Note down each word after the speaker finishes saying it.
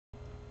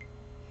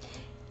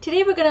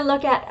Today we're going to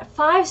look at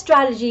 5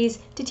 strategies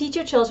to teach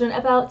your children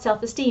about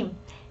self-esteem.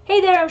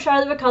 Hey there, I'm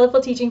Charlotte with Colorful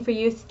Teaching for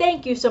You.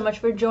 Thank you so much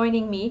for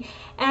joining me.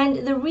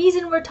 And the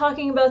reason we're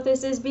talking about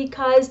this is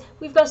because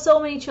we've got so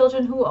many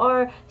children who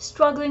are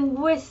struggling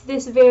with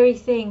this very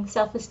thing,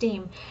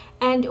 self-esteem.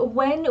 And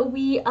when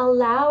we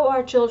allow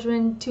our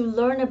children to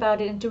learn about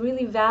it and to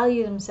really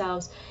value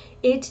themselves,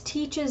 it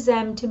teaches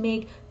them to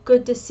make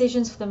good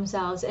decisions for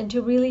themselves and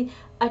to really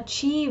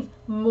achieve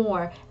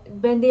more.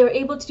 When they are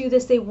able to do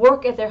this, they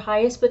work at their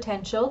highest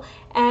potential,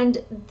 and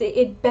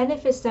it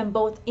benefits them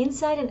both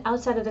inside and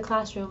outside of the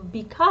classroom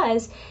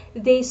because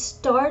they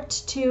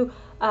start to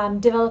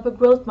develop a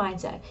growth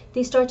mindset.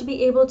 They start to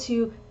be able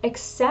to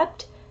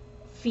accept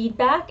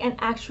feedback and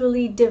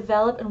actually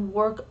develop and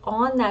work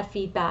on that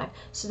feedback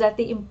so that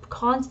they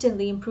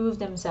constantly improve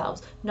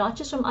themselves, not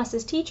just from us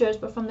as teachers,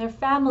 but from their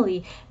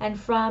family and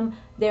from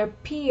their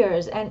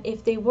peers, and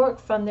if they work,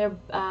 from their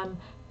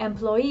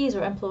employees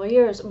or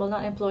employers, well,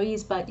 not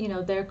employees, but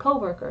their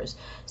co-workers.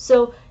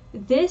 So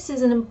this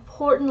is an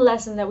important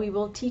lesson that we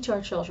will teach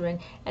our children,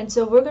 and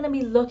so we're going to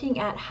be looking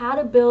at how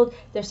to build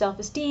their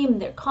self-esteem,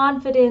 their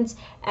confidence,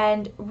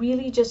 and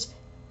really just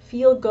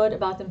feel good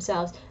about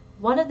themselves.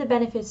 One of the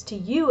benefits to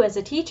you as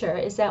a teacher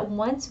is that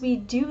once we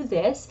do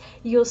this,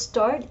 you'll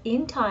start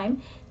in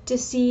time to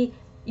see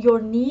your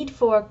need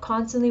for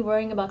constantly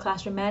worrying about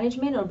classroom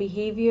management or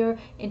behavior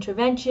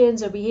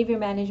interventions or behavior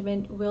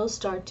management will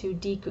start to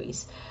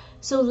decrease.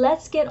 So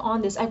let's get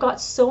on this. I've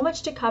got so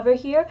much to cover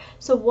here.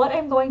 So what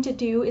I'm going to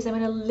do is I'm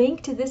going to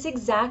link to this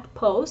exact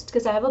post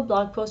because I have a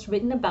blog post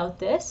written about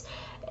this.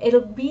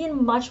 It'll be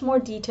in much more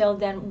detail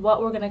than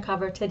what we're going to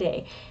cover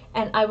today.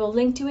 And I will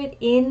link to it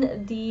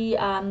in the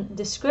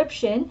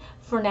description.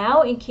 For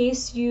now, in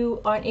case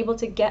you aren't able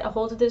to get a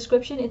hold of the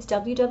description, it's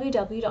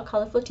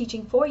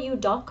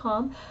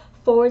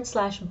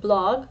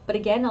www.colorfulteachingforyou.com/blog. But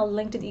again, I'll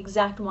link to the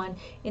exact one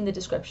in the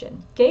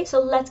description. Okay, so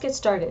let's get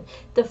started.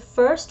 The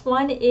first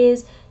one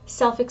is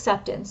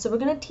self-acceptance. So we're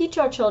going to teach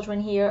our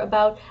children here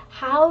about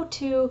how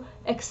to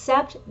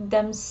accept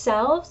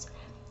themselves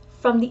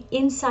from the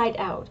inside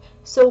out.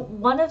 So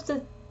one of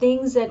the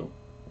things that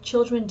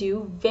children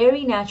do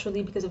very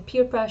naturally because of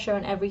peer pressure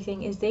and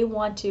everything is they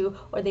want to,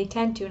 or they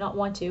tend to, not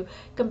want to,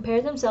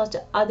 compare themselves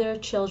to other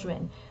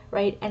children,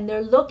 right? And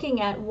they're looking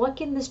at, what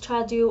can this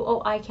child do?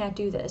 Oh, I can't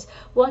do this.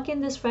 What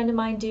can this friend of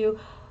mine do?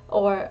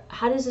 Or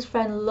how does this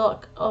friend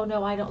look? Oh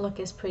no, I don't look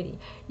as pretty.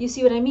 You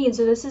see what I mean?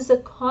 So this is a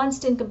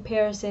constant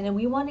comparison, and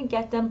we want to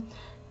get them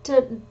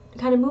to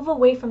kind of move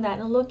away from that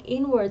and look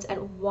inwards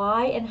at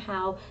why and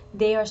how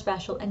they are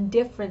special and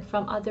different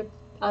from other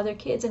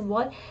kids, and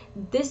what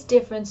this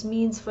difference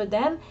means for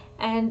them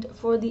and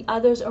for the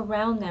others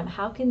around them.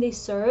 How can they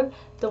serve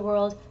the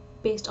world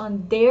based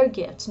on their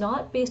gifts,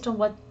 not based on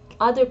what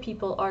other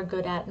people are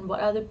good at and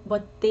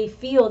what they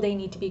feel they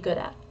need to be good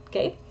at.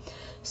 Okay,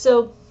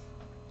 so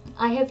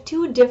I have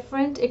 2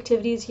 different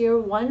activities here,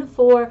 one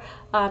for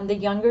the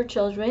younger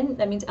children,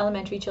 that means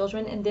elementary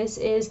children, and this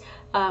is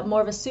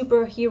more of a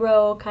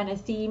superhero kind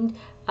of themed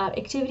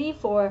activity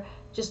for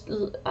just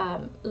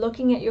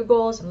looking at your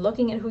goals and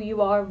looking at who you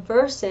are,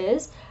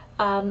 versus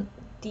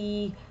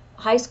the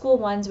high school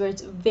ones where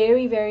it's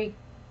very, very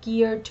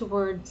geared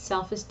toward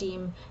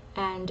self-esteem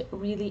and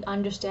really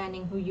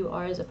understanding who you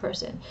are as a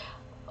person.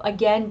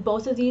 Again,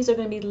 both of these are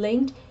going to be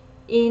linked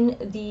in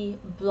the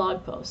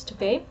blog post,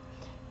 okay?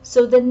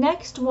 So the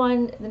next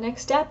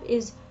step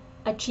is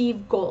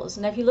achieve goals.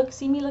 And if you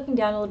see me looking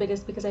down a little bit,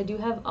 it's because I do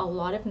have a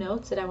lot of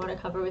notes that I want to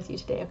cover with you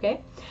today,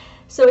 okay?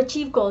 So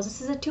achieve goals. This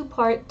is a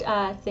 2-part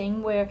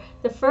thing where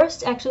the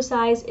first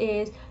exercise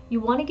is you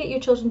want to get your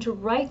children to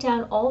write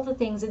down all the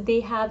things that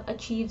they have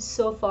achieved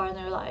so far in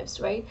their lives,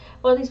 right?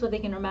 Or at least what they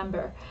can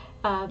remember.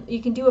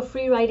 You can do a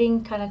free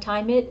writing, kind of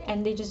time it,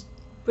 and they just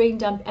brain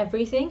dump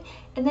everything.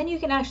 And then you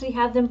can actually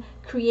have them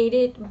create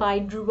it by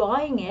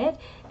drawing it,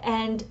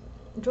 and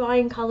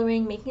drawing,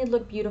 coloring, making it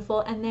look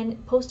beautiful, and then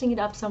posting it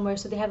up somewhere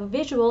so they have a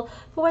visual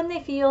for when they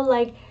feel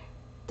like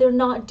they're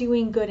not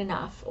doing good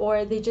enough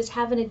or they just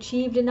haven't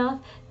achieved enough.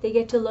 They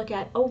get to look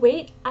at, oh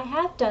wait, I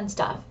have done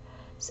stuff.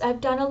 I've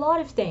done a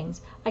lot of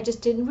things. I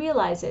just didn't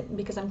realize it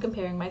because I'm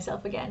comparing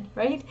myself again,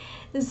 right?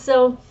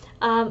 So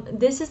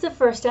this is the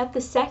first step.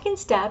 The second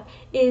step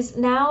is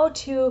now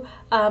to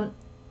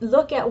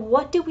look at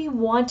what do we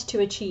want to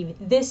achieve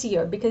this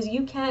year, because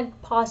you can't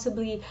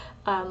possibly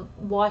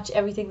watch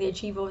everything they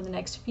achieve over the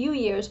next few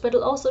years, but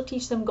it'll also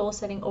teach them goal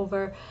setting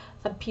over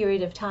a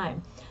period of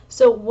time.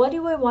 So what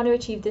do I want to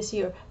achieve this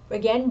year?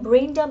 Again,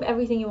 brain dump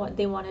everything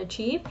they want to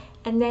achieve,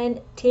 and then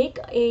take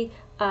a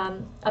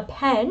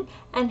pen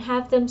and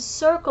have them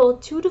circle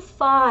 2 to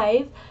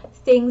 5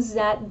 things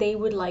that they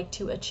would like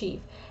to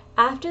achieve.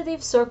 After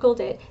they've circled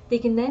it, they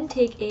can then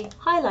take a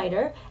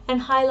highlighter and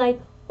highlight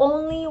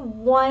only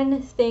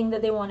one thing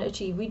that they want to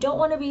achieve. We don't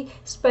want to be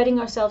spreading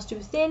ourselves too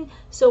thin.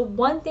 So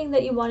one thing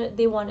that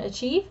they want to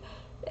achieve,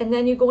 and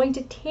then you're going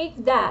to take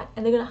that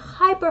and they're going to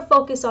hyper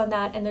focus on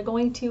that, and they're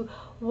going to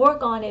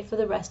work on it for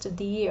the rest of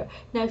the year.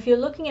 Now, if you're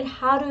looking at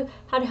how to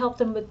help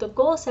them with the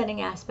goal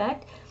setting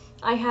aspect,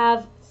 I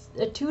have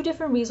two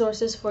different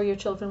resources for your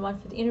children, one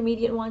for the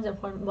intermediate ones and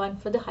one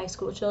for the high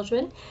school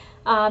children.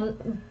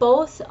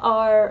 Both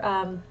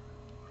are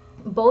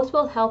both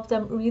will help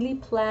them really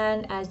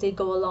plan as they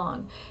go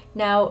along.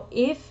 Now,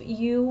 if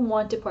you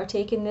want to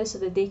partake in this so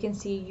that they can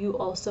see you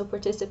also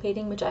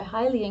participating, which I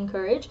highly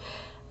encourage,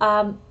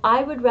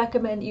 I would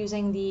recommend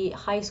using the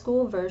high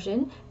school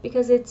version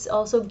because it's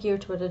also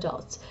geared toward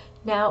adults.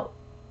 Now,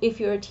 if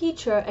you're a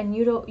teacher and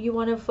you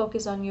want to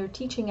focus on your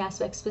teaching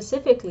aspect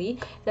specifically,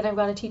 then I've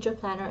got a teacher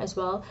planner as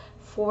well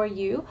for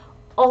you.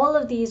 All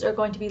of these are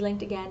going to be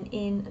linked again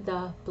in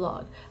the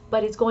blog,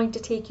 but it's going to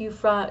take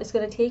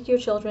your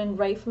children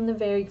right from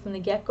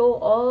the get-go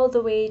all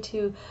the way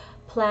to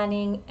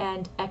planning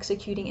and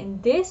executing.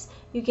 And this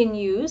you can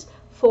use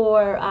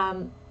for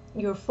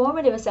your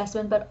formative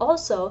assessment, but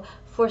also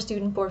for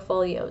student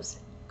portfolios.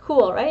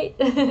 Cool, right?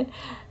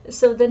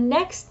 So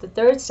the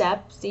third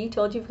step, see,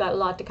 told you you've got a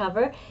lot to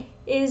cover,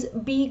 is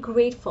be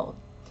grateful.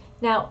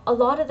 Now, a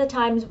lot of the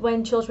times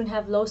when children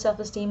have low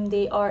self-esteem,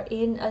 they are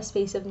in a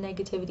space of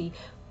negativity.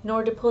 In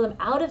order to pull them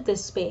out of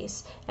this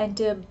space and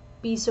to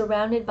be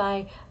surrounded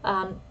by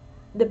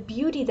the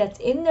beauty that's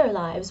in their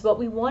lives, what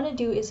we want to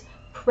do is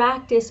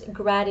practice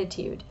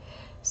gratitude.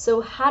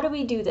 So how do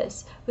we do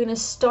this? We're going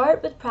to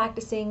start with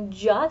practicing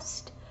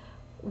just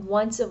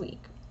once a week.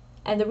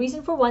 And the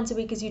reason for once a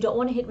week is you don't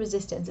want to hit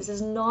resistance. This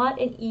is not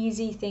an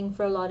easy thing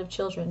for a lot of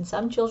children.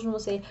 Some children will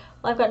say,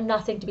 well, I've got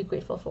nothing to be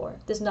grateful for.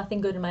 There's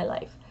nothing good in my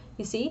life.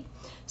 You see?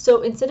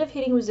 So instead of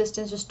hitting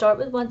resistance, just start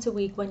with once a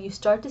week. When you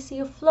start to see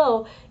a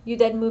flow, you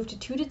then move to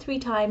 2 to 3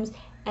 times.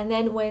 And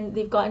then when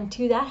they've gotten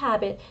to that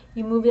habit,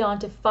 you move it on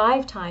to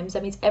 5 times.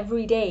 That means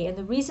every day. And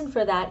the reason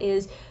for that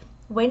is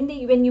when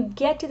you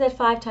get to that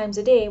 5 times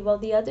a day, well,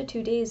 the other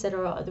 2 days that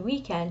are the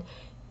weekend,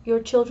 your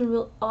children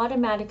will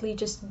automatically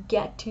just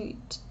get to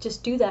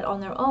just do that on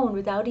their own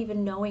without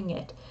even knowing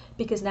it,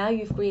 because now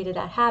you've created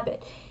that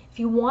habit. If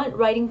you want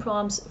writing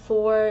prompts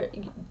for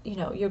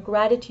your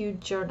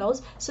gratitude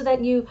journals so that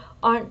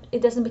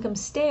it doesn't become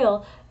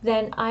stale,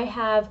 then I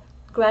have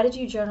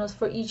gratitude journals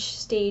for each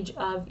stage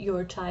of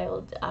your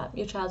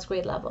child's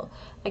grade level.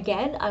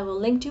 Again, I will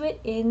link to it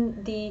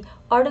in the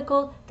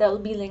article that will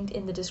be linked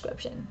in the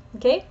description.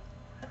 Okay?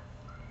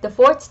 The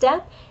fourth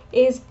step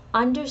is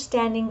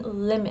understanding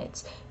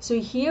limits. So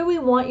here we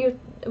want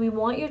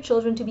your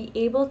children to be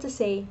able to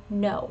say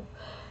no.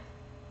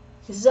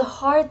 This is a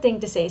hard thing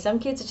to say. Some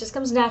kids it just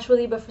comes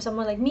naturally, but for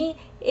someone like me,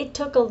 it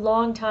took a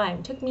long time.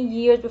 It took me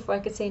years before I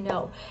could say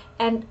no.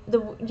 And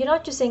you're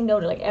not just saying no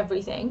to like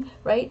everything,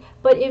 right?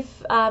 But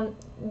if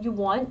you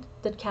want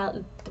the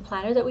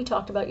planner that we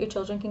talked about, your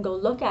children can go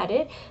look at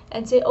it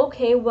and say,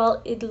 okay,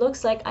 well, it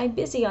looks like I'm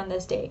busy on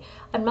this day.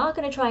 I'm not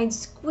going to try and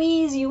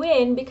squeeze you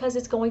in because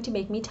it's going to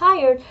make me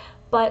tired,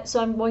 so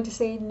I'm going to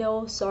say,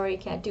 no, sorry,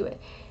 can't do it.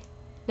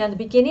 Now, in the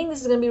beginning,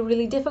 this is going to be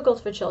really difficult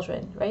for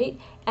children, right?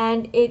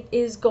 And it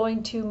is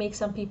going to make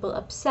some people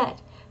upset.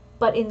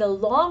 But in the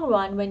long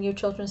run, when your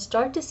children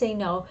start to say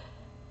no,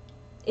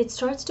 it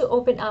starts to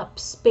open up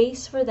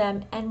space for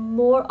them and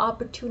more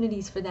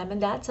opportunities for them.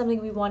 And that's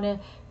something we want to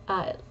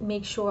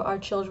make sure our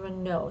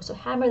children know. So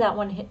hammer that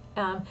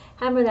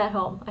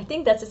home. I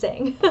think that's a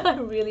saying.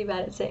 I'm really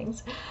bad at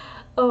sayings.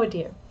 Oh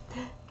dear.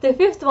 The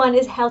fifth one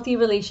is healthy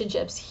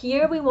relationships.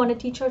 Here we want to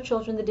teach our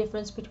children the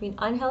difference between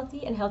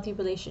unhealthy and healthy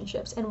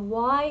relationships and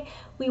why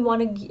we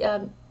want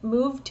to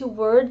move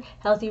toward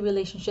healthy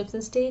relationships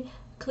and stay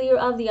clear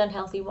of the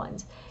unhealthy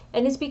ones.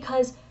 And it's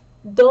because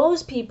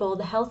those people,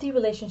 the healthy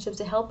relationships,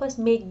 they help us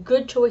make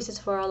good choices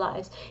for our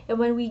lives. And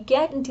when we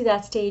get into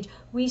that stage,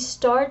 we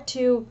start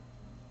to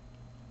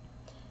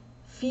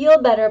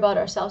feel better about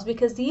ourselves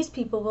because these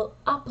people will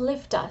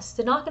uplift us.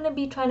 They're not going to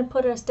be trying to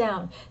put us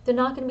down. They're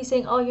not going to be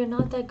saying, oh, you're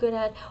not that good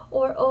at,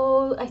 or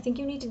oh, I think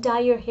you need to dye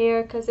your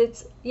hair because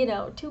it's,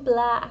 too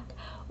black.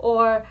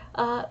 Or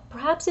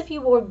perhaps if you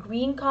wore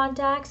green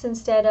contacts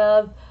instead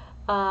of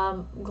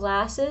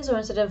glasses, or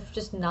instead of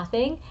just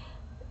nothing,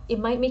 it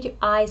might make your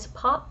eyes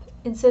pop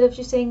instead of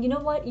just saying, you know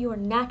what, you are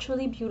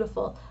naturally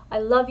beautiful. I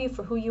love you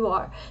for who you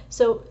are.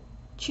 So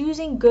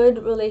choosing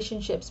good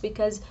relationships,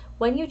 because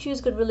when you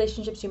choose good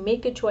relationships, you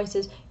make good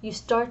choices, you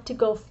start to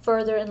go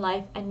further in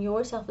life and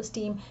your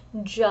self-esteem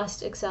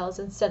just excels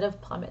instead of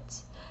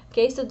plummets.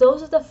 Okay, so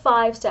those are the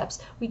 5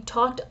 steps. We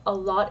talked a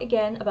lot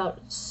again about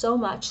so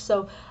much.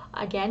 So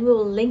again, we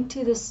will link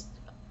to this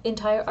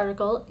entire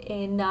article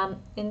in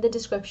the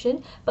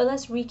description. But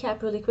let's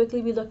recap really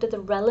quickly. We looked at the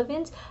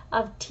relevance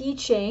of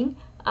teaching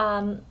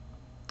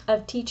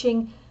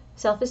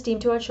self-esteem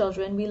to our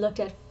children. We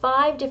looked at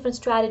 5 different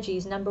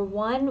strategies. Number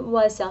 1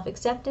 was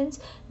self-acceptance.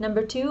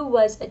 Number 2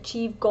 was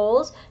achieve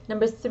goals.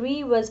 Number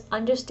 3 was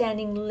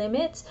understanding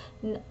limits.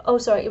 It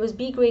was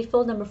be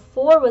grateful. Number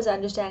 4 was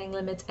understanding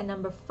limits. And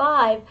number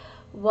 5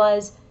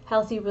 was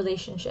healthy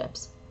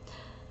relationships.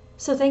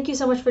 So thank you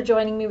so much for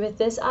joining me with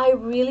this. I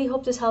really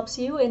hope this helps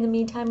you. In the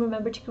meantime,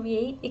 remember to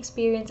create,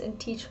 experience, and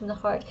teach from the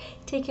heart.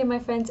 Take care, my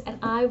friends, and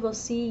I will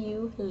see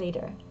you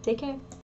later. Take care.